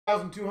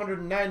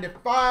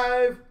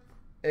1,295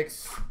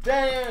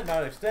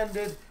 not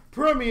extended,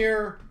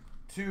 Premier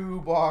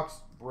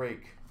 2-box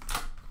break.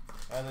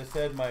 As I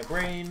said, my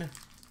brain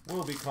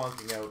will be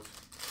conking out,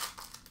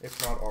 if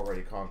not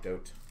already conked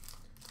out.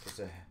 Just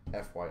a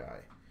FYI.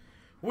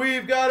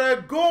 We've got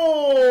a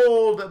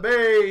gold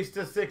base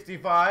to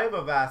 65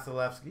 of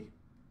Vasilevsky.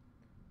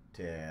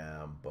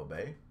 Tampa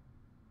Bay.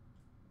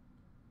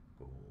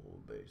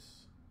 Gold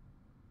base.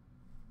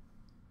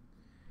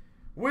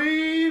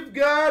 We've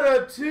got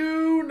a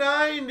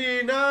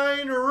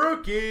 299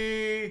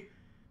 rookie,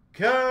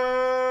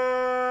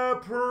 Kaprizov.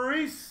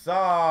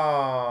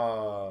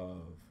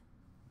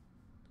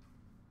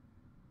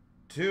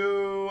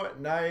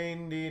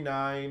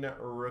 299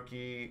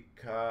 rookie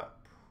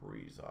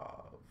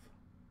Kaprizov.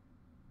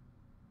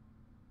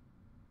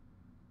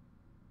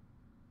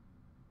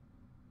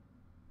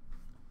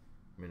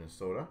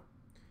 Minnesota.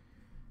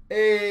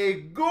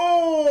 A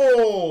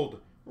gold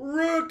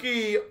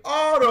rookie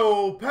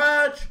auto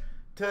patch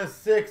to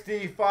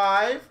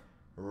 65,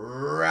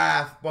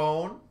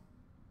 Rathbone.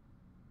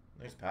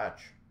 Nice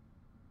patch.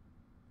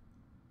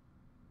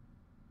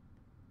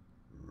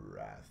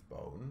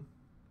 Rathbone.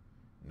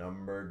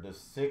 Numbered to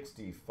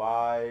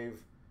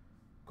 65,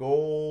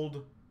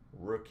 gold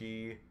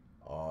rookie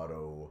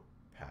auto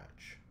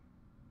patch.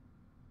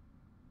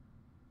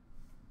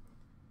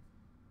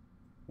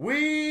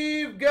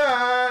 We've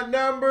got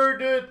number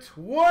to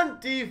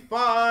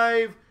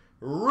 25,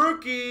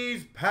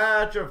 rookies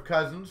patch of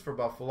Cousins for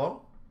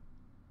Buffalo.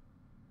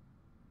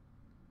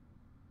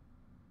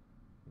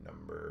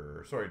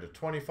 To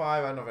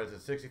 25. I don't know if I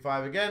said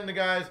 65. Again, the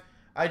guys,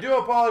 I do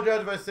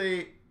apologize if I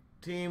say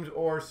teams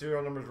or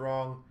serial numbers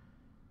wrong.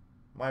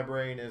 My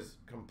brain is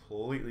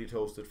completely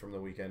toasted from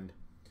the weekend.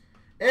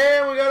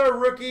 And we got a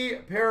rookie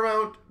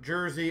Paramount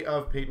jersey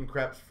of Peyton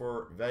Krebs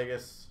for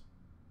Vegas.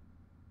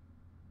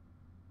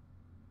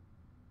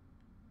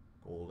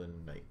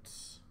 Golden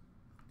Knights.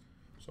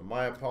 So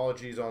my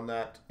apologies on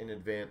that in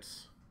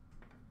advance.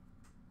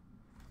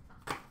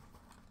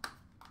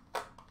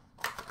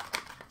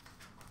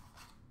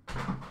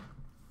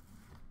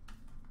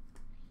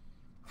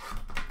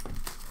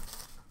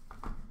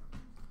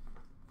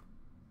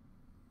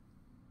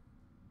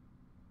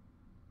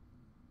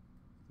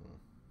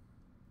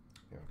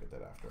 Yeah, I'll get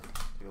that after.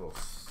 See a little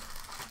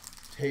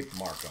tape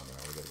mark on there.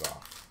 I'll get it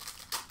off.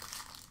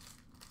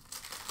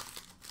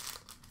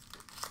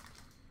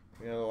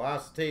 We got the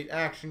last tape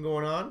action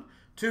going on.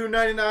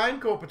 299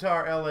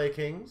 Kopitar, LA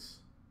Kings.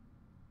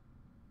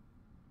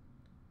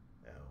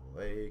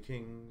 LA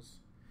Kings.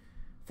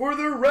 For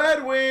the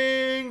Red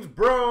Wings,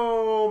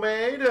 Brome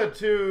to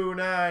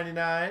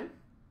 299.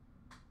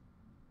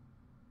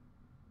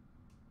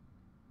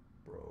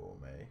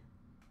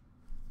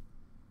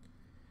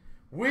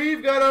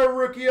 We've got a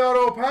rookie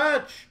auto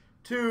patch,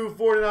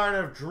 249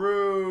 of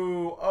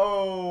Drew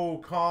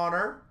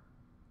O'Connor.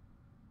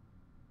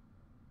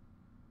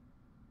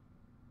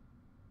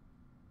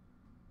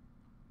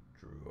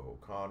 Drew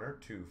O'Connor,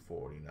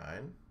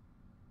 249.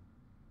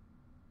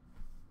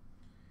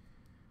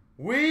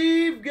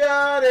 We've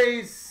got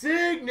a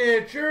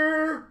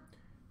signature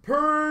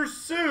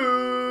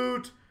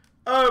pursuit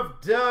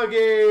of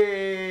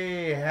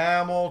Dougie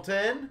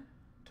Hamilton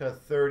to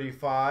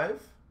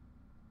 35.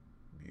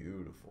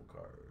 Beautiful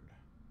card.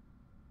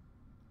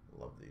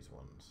 Love these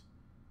ones.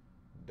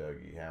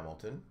 Dougie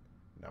Hamilton,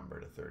 number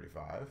to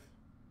 35.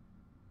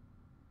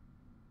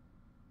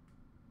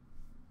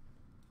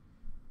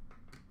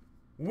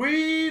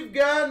 We've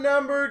got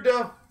number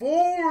to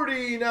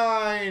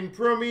 49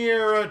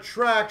 Premier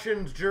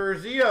Attractions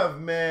jersey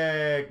of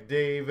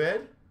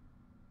McDavid.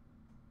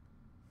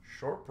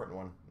 Short print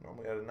one.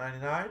 Normally at a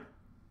 99.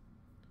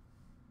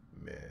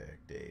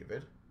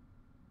 McDavid.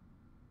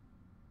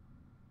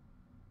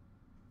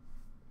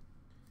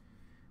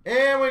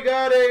 And we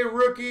got a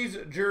rookies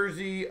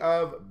jersey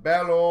of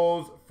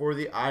Bellows for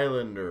the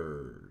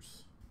Islanders.